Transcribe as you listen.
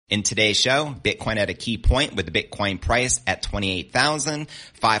In today's show, Bitcoin at a key point with the Bitcoin price at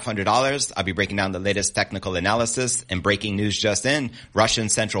 $28,500. I'll be breaking down the latest technical analysis and breaking news just in. Russian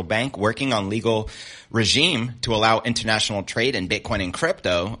central bank working on legal regime to allow international trade in Bitcoin and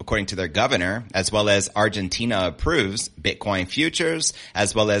crypto, according to their governor, as well as Argentina approves Bitcoin futures,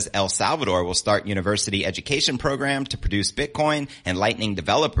 as well as El Salvador will start university education program to produce Bitcoin and Lightning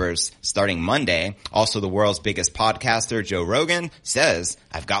developers starting Monday. Also, the world's biggest podcaster, Joe Rogan, says,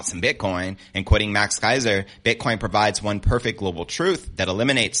 I've got some Bitcoin. And quoting Max Kaiser, Bitcoin provides one perfect global truth that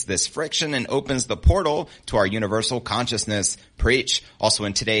eliminates this friction and opens the portal to our universal consciousness. Preach. Also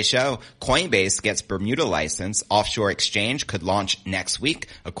in today's show, Coinbase gets Bermuda license. Offshore exchange could launch next week,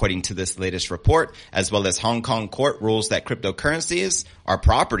 according to this latest report, as well as Hong Kong court rules that cryptocurrencies are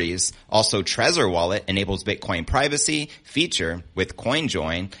properties. Also, Trezor Wallet enables Bitcoin privacy feature with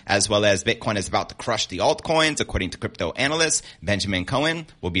CoinJoin, as well as Bitcoin is about to crush the altcoins, according to crypto analyst Benjamin Cohen.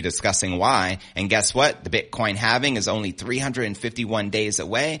 We'll be discussing why. And guess what? The Bitcoin halving is only 351 days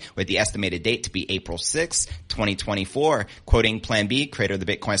away, with the estimated date to be April 6, 2024. Quoting Plan B, creator of the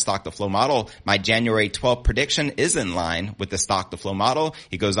Bitcoin stock to flow model, my January 12th prediction is in line with the stock to flow model.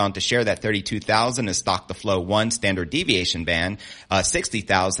 He goes on to share that 32,000 is stock to flow 1 standard deviation band,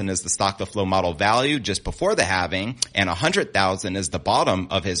 60,000 is the stock to flow model value just before the halving, and 100,000 is the bottom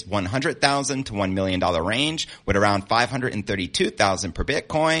of his $100,000 to $1 million range, with around 532,000 per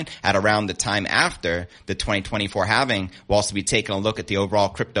Bitcoin at around the time after the 2024 halving. We'll also be taking a look at the overall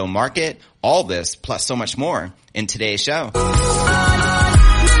crypto market. All this plus so much more in today's show.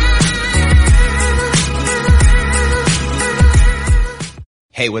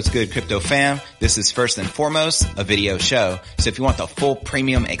 Hey, what's good, crypto fam? This is first and foremost a video show. So if you want the full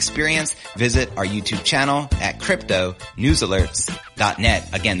premium experience, visit our YouTube channel at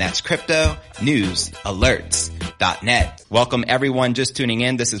cryptonewsalerts.net. Again, that's cryptonewsalerts.net. Welcome everyone just tuning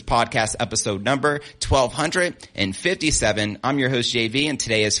in. This is podcast episode number 1257. I'm your host JV, and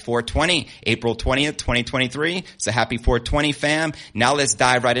today is 420, April 20th, 2023. So happy 420 fam. Now let's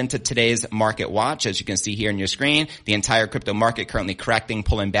dive right into today's market watch. As you can see here on your screen, the entire crypto market currently correcting,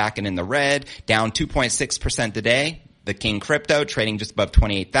 pulling back and in the red, down 2.6% today. The King Crypto trading just above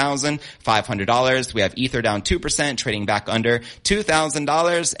 $28,500. We have Ether down 2%, trading back under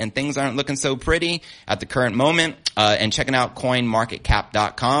 $2,000, and things aren't looking so pretty at the current moment. And checking out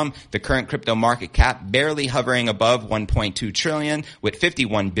coinmarketcap.com, the current crypto market cap barely hovering above 1.2 trillion with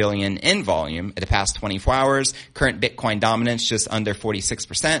 51 billion in volume in the past 24 hours. Current Bitcoin dominance just under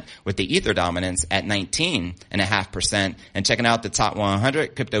 46%, with the Ether dominance at 19.5%. And checking out the top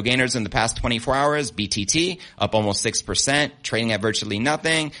 100 crypto gainers in the past 24 hours, BTT up almost 6%, trading at virtually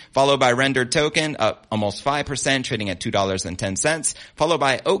nothing, followed by Render Token up almost 5%, trading at $2.10, followed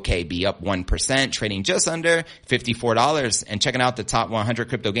by OKB up 1%, trading just under $54. And checking out the top 100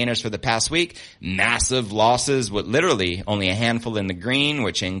 crypto gainers for the past week, massive losses with literally only a handful in the green,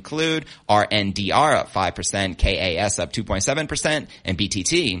 which include RNDR up 5%, KAS up 2.7%, and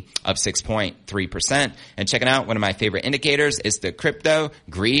BTT up 6.3%. And checking out one of my favorite indicators is the Crypto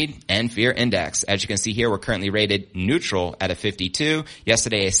Greed and Fear Index. As you can see here, we're currently rated neutral at a 52.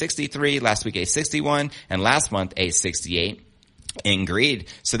 Yesterday a 63, last week a 61, and last month a 68. In greed.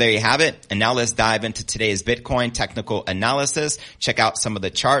 So there you have it. And now let's dive into today's Bitcoin technical analysis. Check out some of the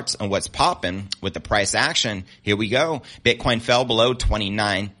charts on what's popping with the price action. Here we go. Bitcoin fell below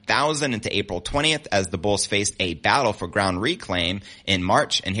 29,000 into April 20th as the bulls faced a battle for ground reclaim in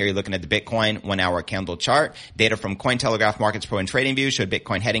March. And here you're looking at the Bitcoin 1 hour candle chart. Data from Cointelegraph Markets Pro and TradingView showed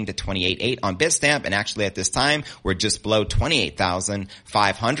Bitcoin heading to 28.8 on Bitstamp. And actually at this time, we're just below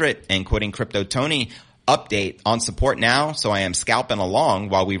 28,500. And quoting Crypto Tony, update on support now, so I am scalping along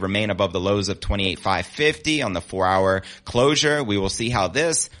while we remain above the lows of 28,550 on the 4-hour closure. We will see how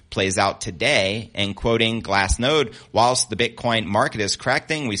this plays out today. And quoting Glassnode, whilst the Bitcoin market is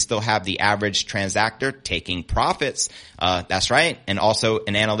correcting, we still have the average transactor taking profits. That's right. And also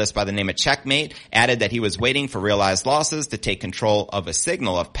an analyst by the name of Checkmate added that he was waiting for realized losses to take control of a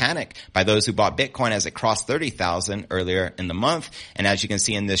signal of panic by those who bought Bitcoin as it crossed 30,000 earlier in the month. And as you can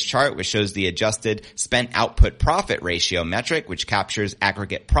see in this chart, which shows the adjusted spent output profit ratio metric, which captures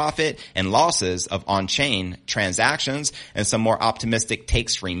aggregate profit and losses of on-chain transactions. And some more optimistic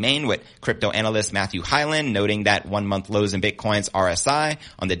takes remain, with crypto analyst Matthew Hyland noting that 1 month lows in Bitcoin's RSI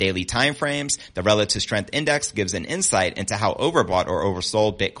on the daily timeframes. The relative strength index gives an insight into how overbought or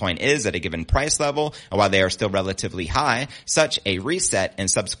oversold Bitcoin is at a given price level. And while they are still relatively high, such a reset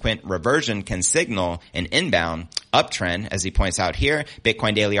and subsequent reversion can signal an inbound uptrend, as he points out here.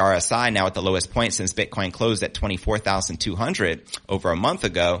 Bitcoin daily RSI now at the lowest point since Bitcoin closed at 24,200 over a month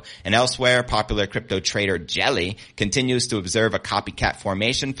ago. And elsewhere, popular crypto trader Jelly continues to observe a copycat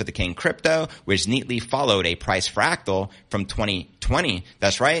formation for the King Crypto, which neatly followed a price fractal from 2020.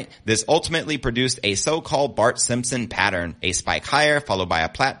 That's right. This ultimately produced a so-called Bart Simpson pattern, a spike higher followed by a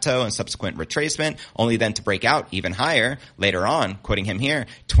plateau and subsequent retracement, only then to break out even higher later on. Quoting him here,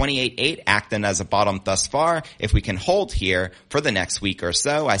 28.8 acting as a bottom thus far. If we can hold here for the next week or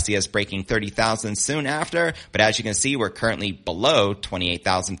so, I see us breaking 30,000 soon after. But as you can see, we're currently below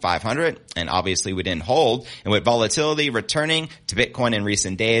 28,500, and obviously we didn't hold. And with volatility returning to Bitcoin in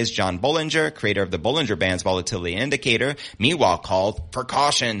recent days, John Bollinger, creator of the Bollinger Band's volatility indicator, meanwhile called for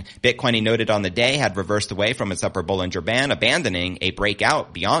caution. Bitcoin, he noted on the day, had reversed away from its upper Bollinger Band, abandoning a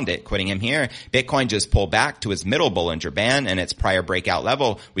breakout beyond it. Quoting him here, Bitcoin just pulled back to its middle Bollinger Band and its prior breakout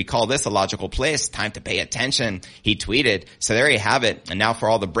level. We call this a logical place. Time to pay attention, he tweeted. So there you have it. And now for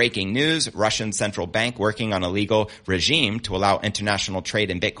all the breaking news, Russian central bank working on a legal regime to allow international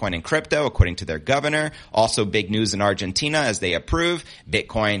trade in Bitcoin and crypto, according to their governor. Also big news in Argentina as they approve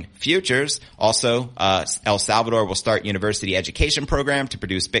Bitcoin futures. Also, El Salvador will start university education program to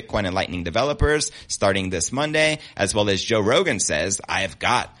produce Bitcoin and Lightning developers starting this Monday, as well as Joe Rogan says, I've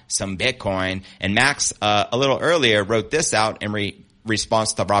got some Bitcoin. And Max, a little earlier wrote this out in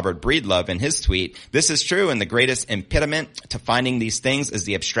response to Robert Breedlove in his tweet. This is true, and the greatest impediment to finding these things is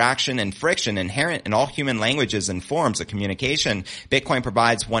the abstraction and friction inherent in all human languages and forms of communication. Bitcoin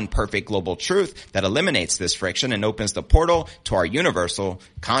provides one perfect global truth that eliminates this friction and opens the portal to our universal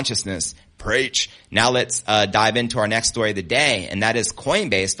consciousness. Preach. Now let's dive into our next story of the day, and that is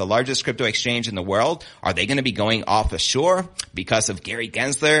Coinbase, the largest crypto exchange in the world. Are they going to be going offshore because of Gary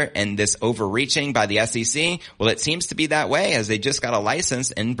Gensler and this overreaching by the SEC? Well, it seems to be that way, as they just got a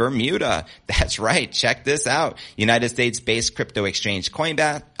license in Bermuda. That's right. Check this out. United States-based crypto exchange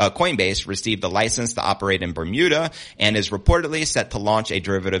Coinbase received a license to operate in Bermuda and is reportedly set to launch a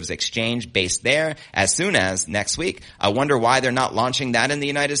derivatives exchange based there as soon as next week. I wonder why they're not launching that in the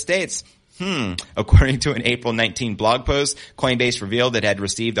United States. According to an April 19 blog post, Coinbase revealed it had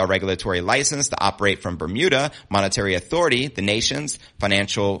received a regulatory license to operate from Bermuda Monetary Authority, the nation's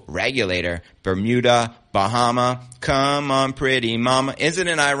financial regulator. Bermuda, Bahama, come on pretty mama. Isn't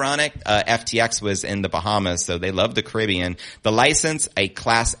it ironic? FTX was in the Bahamas, so they love the Caribbean. The license, a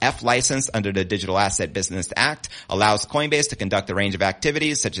Class F license under the Digital Asset Business Act, allows Coinbase to conduct a range of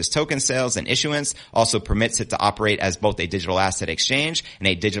activities such as token sales and issuance, also permits it to operate as both a digital asset exchange and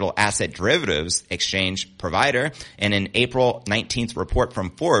a digital asset derivatives exchange provider. And an April 19th report from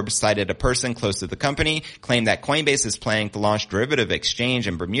Forbes cited a person close to the company, claimed that Coinbase is planning to launch derivative exchange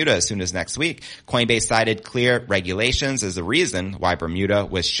in Bermuda as soon as next week. Coinbase cited clear regulations as the reason why Bermuda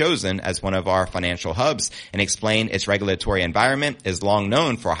was chosen as one of our financial hubs and explained its regulatory environment is long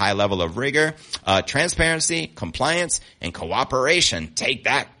known for a high level of rigor, transparency, compliance, and cooperation. Take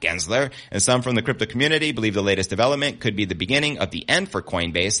that, Gensler. And some from the crypto community believe the latest development could be the beginning of the end for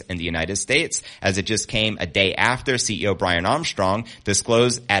Coinbase in the United States, as it just came a day after CEO Brian Armstrong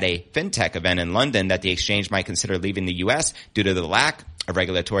disclosed at a fintech event in London that the exchange might consider leaving the U.S. due to the lack of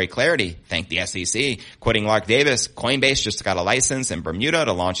regulatory clarity. Thank the SEC. Quoting Lark Davis, Coinbase just got a license in Bermuda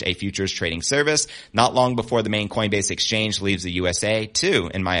to launch a futures trading service not long before the main Coinbase exchange leaves the USA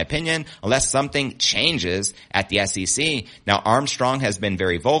too, in my opinion, unless something changes at the SEC. Now, Armstrong has been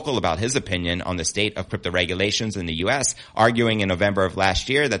very vocal about his opinion on the state of crypto regulations in the U.S., arguing in November of last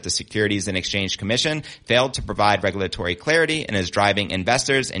year that the Securities and Exchange Commission failed to provide regulatory clarity and is driving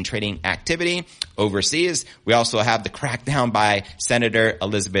investors and trading activity overseas. We also have the crackdown by Senator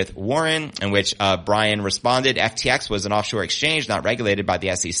Elizabeth Warren, in which Brian responded, FTX was an offshore exchange not regulated by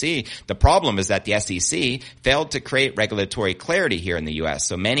the SEC. The problem is that the SEC failed to create regulatory clarity here in the U.S.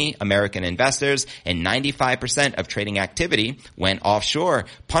 So many American investors and 95% of trading activity went offshore,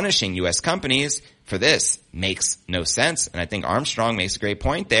 punishing U.S. companies for this makes no sense. And I think Armstrong makes a great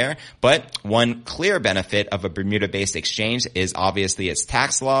point there. But one clear benefit of a Bermuda-based exchange is obviously its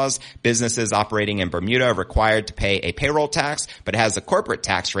tax laws. Businesses operating in Bermuda are required to pay a payroll tax, but it has a corporate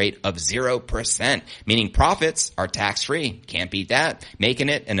tax rate of 0%, meaning profits are tax-free. Can't beat that, making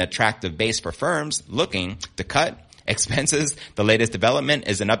it an attractive base for firms looking to cut expenses. The latest development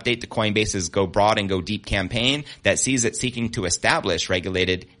is an update to Coinbase's Go Broad and Go Deep campaign that sees it seeking to establish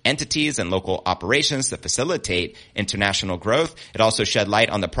regulated entities and local operations to facilitate international growth. It also shed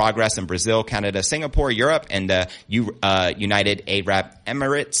light on the progress in Brazil, Canada, Singapore, Europe, and the United Arab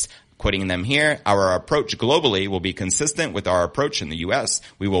Emirates. Quoting them here, our approach globally will be consistent with our approach in the U.S.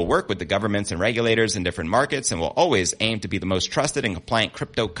 We will work with the governments and regulators in different markets and will always aim to be the most trusted and compliant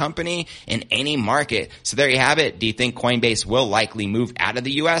crypto company in any market. So there you have it. Do you think Coinbase will likely move out of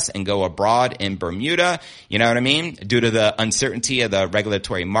the U.S. and go abroad in Bermuda? You know what I mean? Due to the uncertainty of the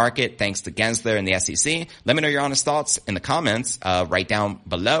regulatory market, thanks to Gensler and the SEC. Let me know your honest thoughts in the comments right down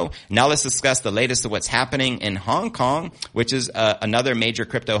below. Now let's discuss the latest of what's happening in Hong Kong, which is another major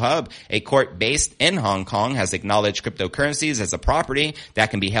crypto hub. A court based in Hong Kong has acknowledged cryptocurrencies as a property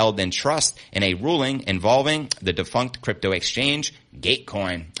that can be held in trust in a ruling involving the defunct crypto exchange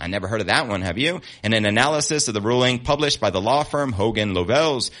Gatecoin. I never heard of that one, have you? In an analysis of the ruling published by the law firm Hogan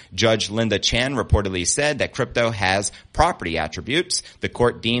Lovells, Judge Linda Chan reportedly said that crypto has property attributes. The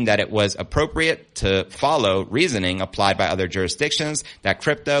court deemed that it was appropriate to follow reasoning applied by other jurisdictions that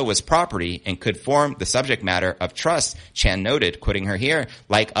crypto was property and could form the subject matter of trust. Chan noted, quoting her here,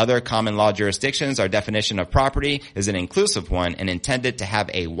 like other common law jurisdictions, our definition of property is an inclusive one and intended to have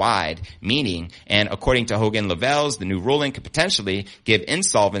a wide meaning. And according to Hogan Lovells, the new ruling could potentially give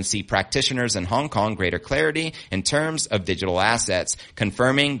insolvency practitioners in Hong Kong greater clarity in terms of digital assets,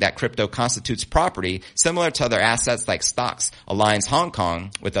 confirming that crypto constitutes property similar to other assets like stocks, aligns Hong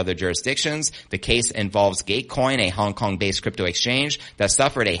Kong with other jurisdictions. The case involves Gatecoin, a Hong Kong-based crypto exchange that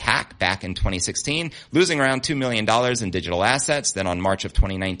suffered a hack back in 2016, losing around $2 million in digital assets. Then on March of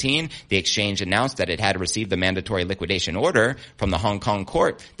 2019, the exchange announced that it had received the mandatory liquidation order from the Hong Kong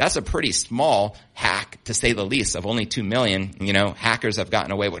court. That's a pretty small hack, to say the least, of only 2 million. You know, hackers have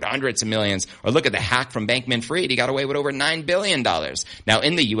gotten away with hundreds of millions. Or look at the hack from Bankman-Fried. He got away with over $9 billion. Now,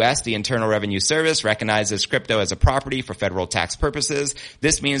 in the U.S., the Internal Revenue Service recognizes crypto as a property for federal tax purposes.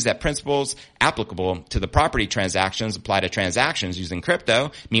 This means that principles applicable to the property transactions apply to transactions using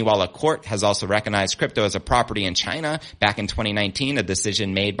crypto. Meanwhile, a court has also recognized crypto as a property in China. Back in 2019, a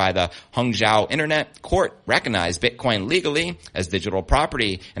decision made by the Hangzhou Internet Court recognized Bitcoin legally as digital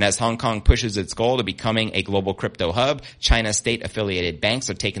property. And as Hong Kong pushes its goal to becoming a global crypto hub, China's state-affiliated banks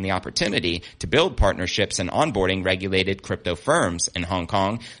are taking the opportunity to build partnerships and onboarding regulated crypto firms in Hong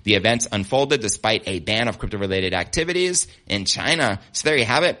Kong. The events unfolded despite a ban of crypto-related activities in China. So there you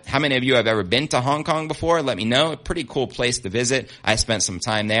have it. How many of you have ever been to Hong Kong before? Let me know. A pretty cool place to visit. I spent some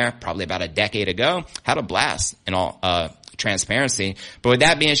time there probably about a decade ago. Had a blast in all transparency. But with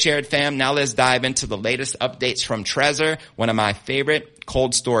that being shared, fam, now let's dive into the latest updates from Trezor, one of my favorite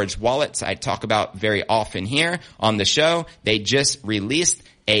cold storage wallets I talk about very often here on the show. They just released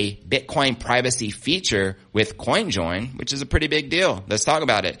a Bitcoin privacy feature with CoinJoin, which is a pretty big deal. Let's talk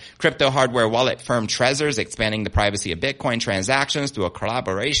about it. Crypto hardware wallet firm Trezor is expanding the privacy of Bitcoin transactions through a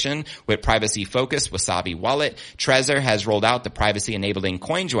collaboration with privacy-focused Wasabi Wallet. Trezor has rolled out the privacy-enabling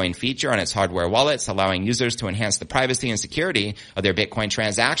CoinJoin feature on its hardware wallets, allowing users to enhance the privacy and security of their Bitcoin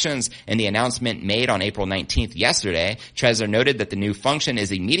transactions. In the announcement made on April 19th yesterday, Trezor noted that the new function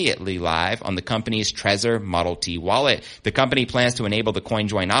is immediately live on the company's Trezor Model T wallet. The company plans to enable the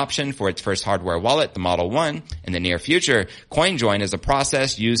CoinJoin option for its first hardware wallet, the Model 1, in the near future. CoinJoin is a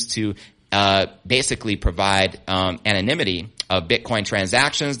process used to basically provide anonymity of Bitcoin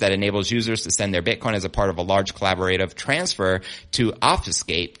transactions that enables users to send their Bitcoin as a part of a large collaborative transfer to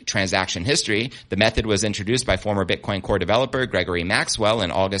obfuscate transaction history. The method was introduced by former Bitcoin core developer Gregory Maxwell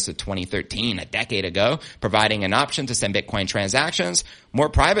in August of 2013, a decade ago, providing an option to send Bitcoin transactions more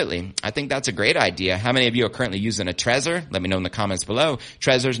privately. I think that's a great idea. How many of you are currently using a Trezor? Let me know in the comments below.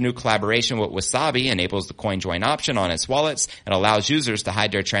 Trezor's new collaboration with Wasabi enables the CoinJoin option on its wallets and allows users to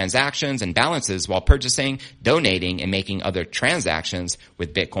hide their transactions and balances while purchasing, donating, and making other transactions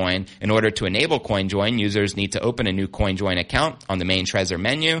with Bitcoin. In order to enable CoinJoin, users need to open a new CoinJoin account on the main Trezor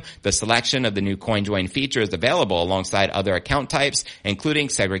menu. The selection of the new CoinJoin feature is available alongside other account types, including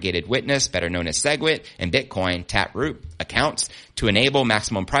segregated witness, better known as SegWit, and Bitcoin Taproot accounts. To enable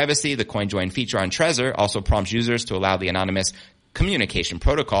maximum privacy, the CoinJoin feature on Trezor also prompts users to allow the anonymous communication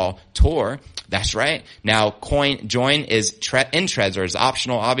protocol, Tor. That's right. Now, CoinJoin is in Trezor is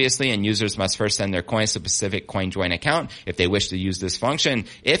optional, obviously, and users must first send their coins to a specific CoinJoin account if they wish to use this function.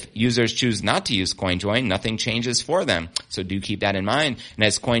 If users choose not to use CoinJoin, nothing changes for them. So do keep that in mind. And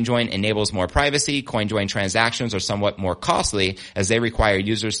as CoinJoin enables more privacy, CoinJoin transactions are somewhat more costly as they require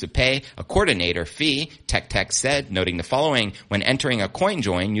users to pay a coordinator fee, TechTech said, noting the following. When entering a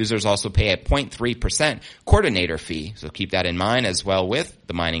CoinJoin, users also pay a 0.3% coordinator fee. So keep that in mind as well with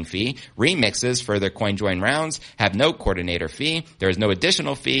the mining fee. Remix purchases, further CoinJoin rounds have no coordinator fee. There is no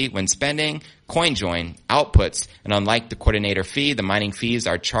additional fee when spending CoinJoin outputs. And unlike the coordinator fee, the mining fees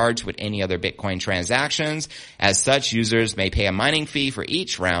are charged with any other Bitcoin transactions. As such, users may pay a mining fee for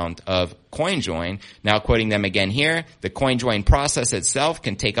each round of CoinJoin. Now quoting them again here, the CoinJoin process itself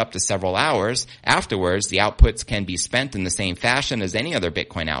can take up to several hours. Afterwards, the outputs can be spent in the same fashion as any other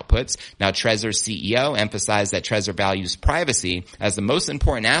Bitcoin outputs. Now Trezor's CEO emphasized that Trezor values privacy as the most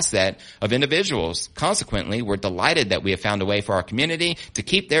important asset of individuals. Consequently, we're delighted that we have found a way for our community to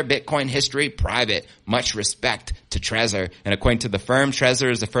keep their Bitcoin history private. Much respect to Trezor. And according to the firm,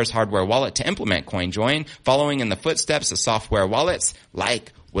 Trezor is the first hardware wallet to implement CoinJoin, following in the footsteps of software wallets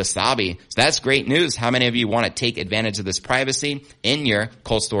like Wasabi. So that's great news. How many of you want to take advantage of this privacy in your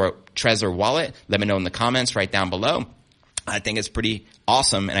cold store Trezor wallet? Let me know in the comments right down below. I think it's pretty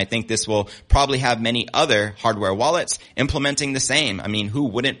awesome, and I think this will probably have many other hardware wallets implementing the same. I mean, who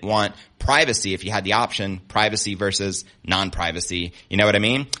wouldn't want privacy if you had the option, privacy versus non-privacy? You know what I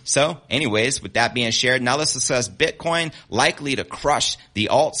mean? So anyways, with that being shared, now let's discuss Bitcoin likely to crush the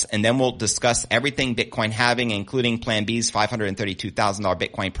alts, and then we'll discuss everything Bitcoin halving, including Plan B's $532,000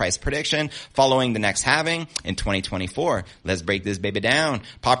 Bitcoin price prediction following the next halving in 2024. Let's break this baby down.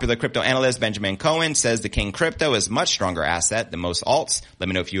 Popular crypto analyst Benjamin Cohen says the King Crypto is a much stronger asset than most alts. Let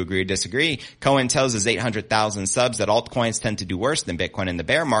me know if you agree or disagree. Cohen tells his 800,000 subs that altcoins tend to do worse than Bitcoin in the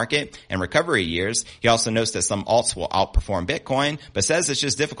bear market and recovery years. He also notes that some alts will outperform Bitcoin, but says it's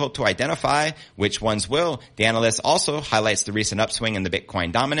just difficult to identify which ones will. The analyst also highlights the recent upswing in the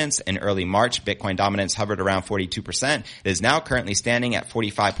Bitcoin dominance. In early March, Bitcoin dominance hovered around 42%. It is now currently standing at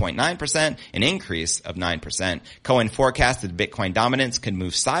 45.9%, an increase of 9%. Cohen forecasted Bitcoin dominance could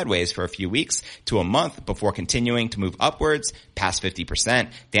move sideways for a few weeks to a month before continuing to move upwards past 50%.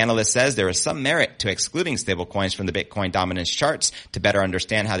 The analyst says there is some merit to excluding stablecoins from the Bitcoin dominance charts to better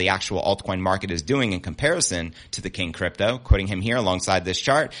understand how the actual altcoin market is doing in comparison to the King Crypto. Quoting him here alongside this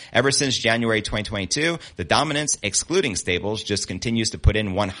chart, ever since January 2022, the dominance excluding stables just continues to put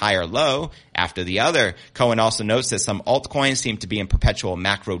in one higher low after the other. Cohen also notes that some altcoins seem to be in perpetual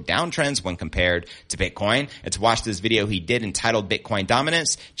macro downtrends when compared to Bitcoin. And to watch this video he did entitled Bitcoin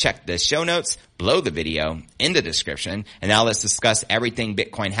Dominance, check the show notes below the video in the description. And now let's discuss everything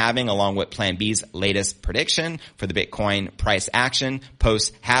Bitcoin halving along with Plan B's latest prediction for the Bitcoin price action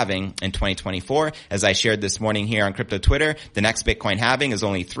post halving in 2024. As I shared this morning here on Crypto Twitter, the next Bitcoin halving is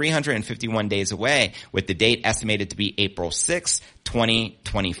only 351 days away, with the date estimated to be April 6th,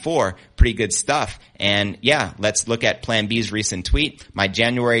 2024. Pretty good stuff. And yeah, let's look at Plan B's recent tweet. My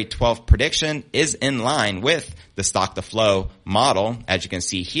January 12th prediction is in line with the stock to flow model, as you can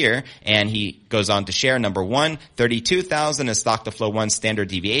see here. And he goes on to share, number one, 32,000 is stock to flow one standard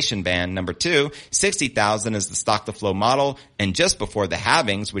deviation band. Number two, 60,000 is the stock to flow model. And just before the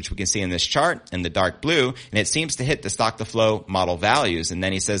halvings, which we can see in this chart in the dark blue, and it seems to hit the stock to flow model values. And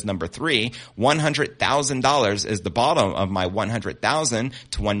then he says, number three, $100,000 is the bottom of my $100,000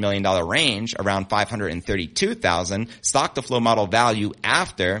 to $1 million range, around 532,000 stock to flow model value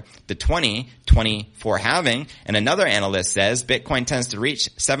after the 2024 halving. And another analyst says Bitcoin tends to reach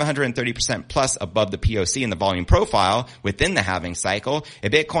 730% plus above the POC in the volume profile within the halving cycle.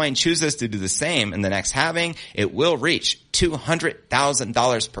 If Bitcoin chooses to do the same in the next halving, it will reach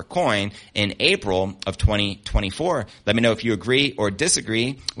 $200,000 per coin in April of 2024. Let me know if you agree or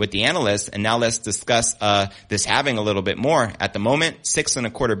disagree with the analyst. And now let's discuss this halving a little bit more. At the moment,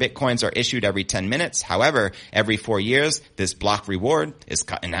 6.25 Bitcoins are issued every 10 minutes. However, every 4 years, this block reward is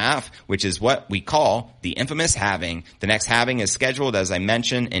cut in half, which is what we call the infamous halving. The next halving is scheduled, as I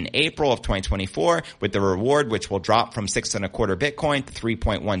mentioned, in April of 2024, with the reward which will drop from 6.25 Bitcoin to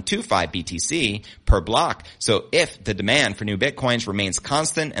 3.125 BTC per block. So if the demand for new Bitcoins remains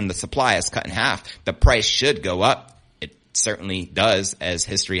constant and the supply is cut in half, the price should go up. Certainly does, as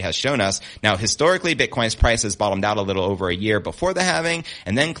history has shown us. Now, historically, Bitcoin's price has bottomed out a little over a year before the halving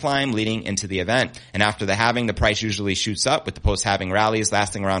and then climbed leading into the event. And after the halving, the price usually shoots up, with the post-halving rallies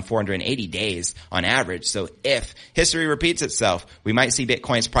lasting around 480 days on average. So if history repeats itself, we might see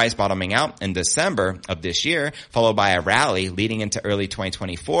Bitcoin's price bottoming out in December of this year, followed by a rally leading into early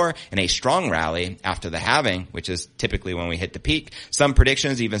 2024 and a strong rally after the halving, which is typically when we hit the peak. Some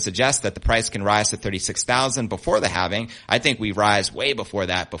predictions even suggest that the price can rise to 36,000 before the halving, I think we rise way before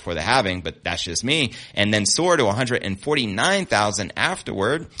that, before the halving, but that's just me. And then soar to 149,000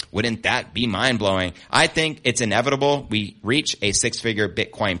 afterward. Wouldn't that be mind-blowing? I think it's inevitable we reach a six-figure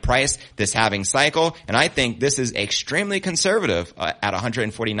Bitcoin price this halving cycle, and I think this is extremely conservative at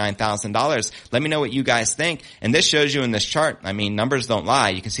 $149,000. Let me know what you guys think. And this shows you in this chart, I mean, numbers don't lie.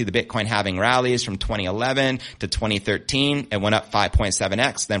 You can see the Bitcoin halving rallies from 2011 to 2013. It went up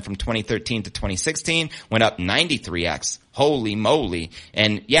 5.7x. Then from 2013 to 2016, went up 93x. Holy moly.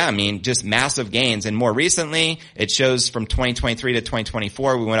 And yeah, I mean, just massive gains. And more recently, it shows from 2023 to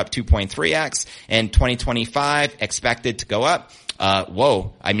 2024, we went up 2.3x, and 2025 expected to go up.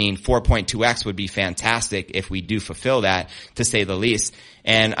 I mean, 4.2x would be fantastic if we do fulfill that, to say the least.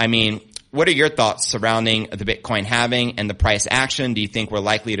 And I mean, what are your thoughts surrounding the Bitcoin halving and the price action? Do you think we're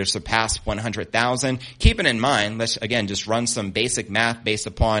likely to surpass 100,000? Keeping in mind, let's again just run some basic math based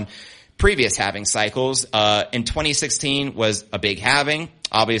upon previous halving cycles. In 2016 was a big halving,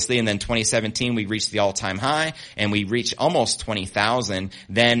 obviously, and then 2017 we reached the all-time high, and we reached almost 20,000.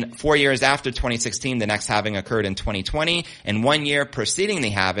 Then 4 years after 2016, the next halving occurred in 2020, and 1 year preceding the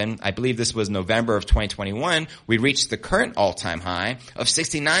halving, I believe this was November of 2021, we reached the current all-time high of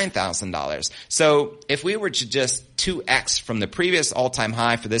 $69,000. So if we were to just 2x from the previous all-time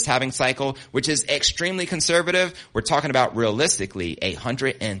high for this halving cycle, which is extremely conservative, we're talking about realistically a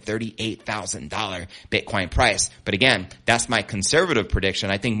 $138,000 Bitcoin price. But again, that's my conservative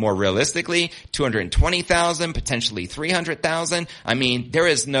prediction. I think more realistically, 220,000, potentially 300,000. I mean, there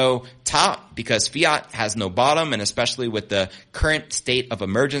is no top because fiat has no bottom, and especially with the current state of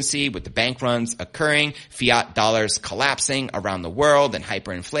emergency, with the bank runs occurring, fiat dollars collapsing around the world, and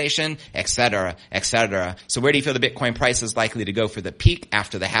hyperinflation, etc., etc. So where do you feel the Bitcoin price is likely to go for the peak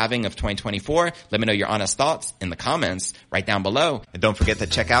after the halving of 2024? Let me know your honest thoughts in the comments right down below. And don't forget to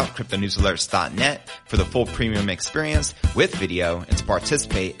check out cryptonewsalerts.net for the full premium experience with video and to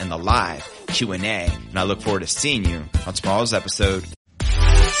participate in the live Q&A. And I look forward to seeing you on tomorrow's episode.